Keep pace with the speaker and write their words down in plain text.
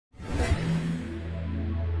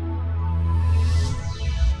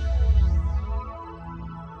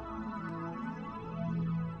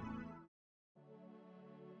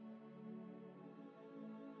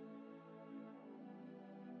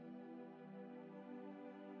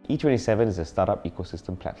E27 is a startup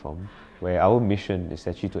ecosystem platform where our mission is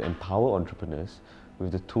actually to empower entrepreneurs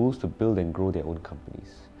with the tools to build and grow their own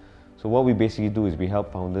companies. So what we basically do is we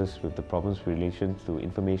help founders with the problems related to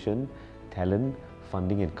information, talent,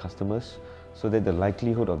 funding and customers so that the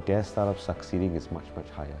likelihood of their startup succeeding is much, much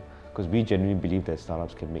higher. Because we genuinely believe that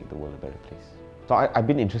startups can make the world a better place. So I've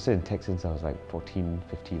been interested in tech since I was like 14,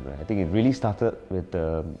 15, right? I think it really started with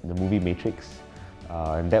the movie Matrix,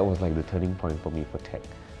 and that was like the turning point for me for tech.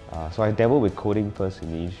 So I dabbled with coding first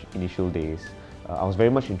in the initial days. I was very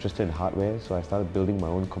much interested in hardware, so I started building my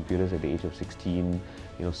own computers at the age of 16,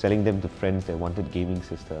 selling them to friends that wanted gaming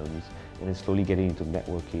systems, and then slowly getting into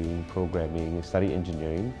networking, programming, and study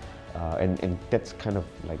engineering. And that's kind of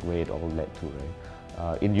like where it all led to,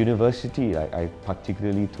 right? In university, I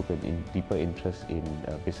particularly took a deeper interest in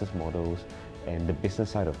business models and the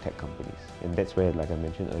business side of tech companies. And that's where, like I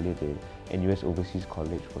mentioned earlier, the NUS Overseas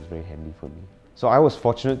College was very handy for me. So I was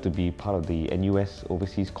fortunate to be part of the NUS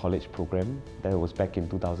Overseas College program. That was back in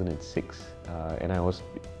 2006. And I was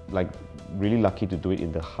really lucky to do it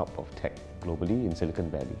in the hub of tech globally in Silicon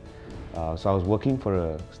Valley. So I was working for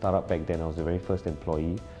a startup back then. I was the very first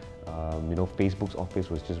employee. Facebook's office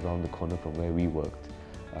was just around the corner from where we worked.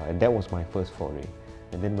 And that was my first foray.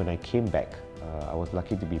 And then when I came back, I was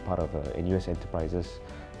lucky to be part of NUS Enterprises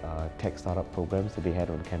tech startup programs that they had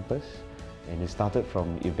on campus. And it started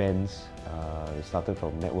from events, it started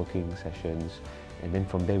from networking sessions, and then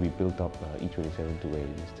from there we built up E27 to where it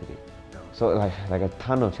is today. So like a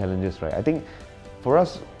ton of challenges, right? I think for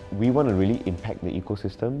us, we want to really impact the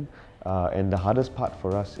ecosystem, and the hardest part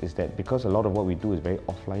for us is that because a lot of what we do is very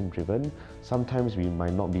offline driven, sometimes we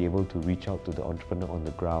might not be able to reach out to the entrepreneur on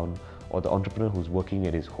the ground or the entrepreneur who's working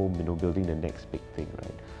at his home, building the next big thing,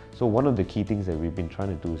 right? So one of the key things that we've been trying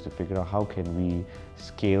to do is to figure out how can we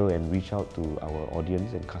scale and reach out to our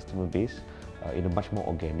audience and customer base in a much more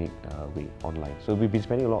organic way online. So we've been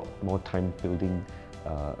spending a lot more time building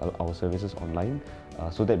our services online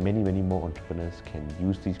so that many more entrepreneurs can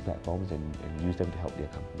use these platforms and use them to help their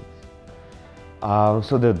companies.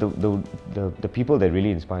 So the people that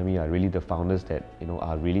really inspire me are really the founders that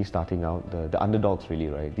are really starting out, the underdogs really,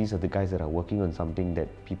 right? These are the guys that are working on something that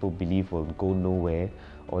people believe will go nowhere,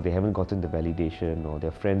 or they haven't gotten the validation, or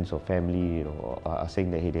their friends or family are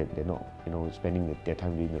saying that hey, they're not spending their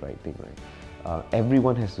time doing the right thing, right?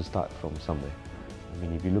 Everyone has to start from somewhere. I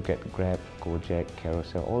mean, if you look at Grab, Gojek,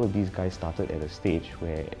 Carousel, all of these guys started at a stage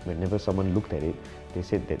where whenever someone looked at it, they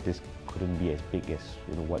said that this couldn't be as big as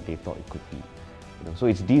what they thought it could be. So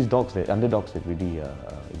it's these underdogs that really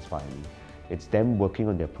inspire me. It's them working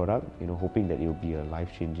on their product, hoping that it will be a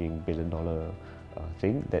life-changing billion-dollar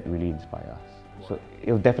thing that really inspire us. So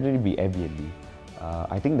it'll definitely be Airbnb.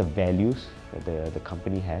 I think the values that the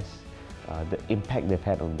company has, the impact they've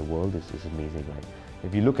had on the world is amazing, right?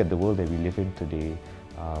 If you look at the world that we live in today,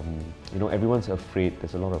 everyone's afraid.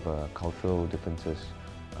 There's a lot of cultural differences,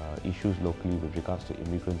 issues locally with regards to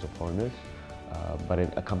immigrants or foreigners. But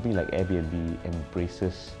a company like Airbnb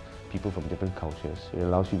embraces people from different cultures. It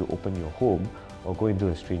allows you to open your home or go into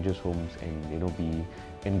a stranger's homes and be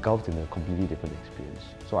engulfed in a completely different experience.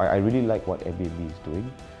 So I really like what Airbnb is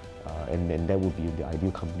doing, and that would be the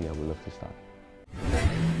ideal company I would love to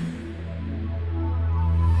start.